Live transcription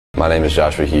My name is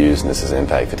Joshua Hughes, and this is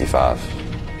Impact 55.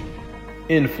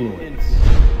 Influence,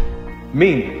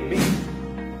 meaning,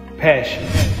 passion,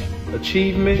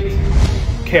 achievement,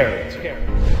 character,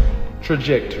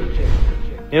 trajectory,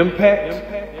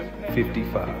 Impact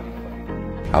 55.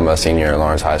 I'm a senior at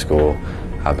Lawrence High School.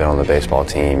 I've been on the baseball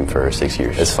team for 6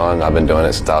 years. It's fun. I've been doing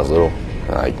it since I was little,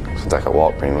 since I could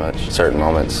walk pretty much. Certain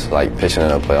moments, like pitching in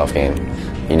a playoff game,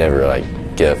 you never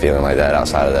get a feeling like that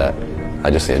outside of that.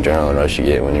 Just the adrenaline rush you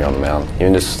get when you're on the mound.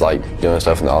 Even just doing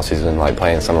stuff in the off season,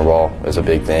 playing summer ball is a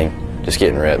big thing. Just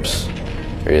getting reps,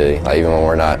 really. Even when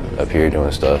we're not up here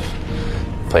doing stuff,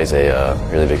 plays a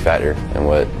really big factor in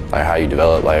how you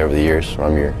develop over the years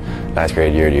from your ninth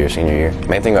grade year to your senior year. The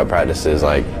main thing about practice is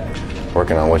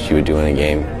working on what you would do in a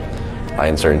game,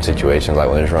 in certain situations,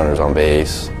 when there's runners on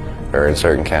base, or in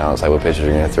certain counts, what pitches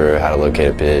you're going to throw, how to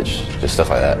locate a pitch, just stuff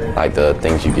like that. The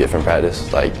things you get from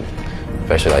practice,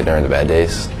 especially during the bad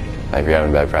days. If you're having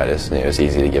a bad practice, it's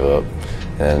easy to give up.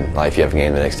 And if you have a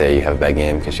game the next day, you have a bad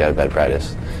game because you had a bad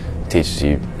practice. It teaches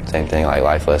you same thing,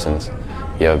 life lessons.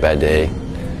 You have a bad day,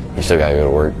 you still gotta go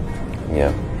to work.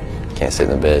 Can't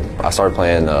sit in the bed. I started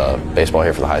playing baseball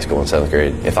here for the high school in 7th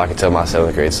grade. If I could tell my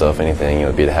 7th grade self anything, it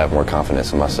would be to have more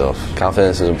confidence in myself.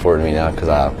 Confidence is important to me now because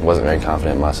I wasn't very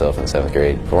confident in myself in 7th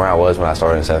grade. From where I was when I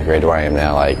started in 7th grade to where I am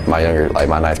now, my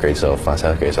 9th grade self, my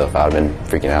 7th grade self, I would have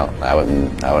been freaking out. I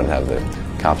wouldn't have the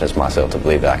confidence in myself to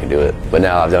believe that I could do it. But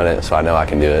now I've done it, so I know I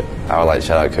can do it. I would like to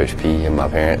shout out Coach P and my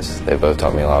parents. They both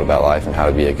taught me a lot about life and how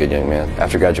to be a good young man.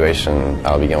 After graduation,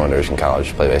 I'll be going to Ocean College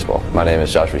to play baseball. My name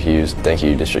is Joshua Hughes. Thank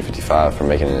you, District 55, for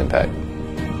making an impact.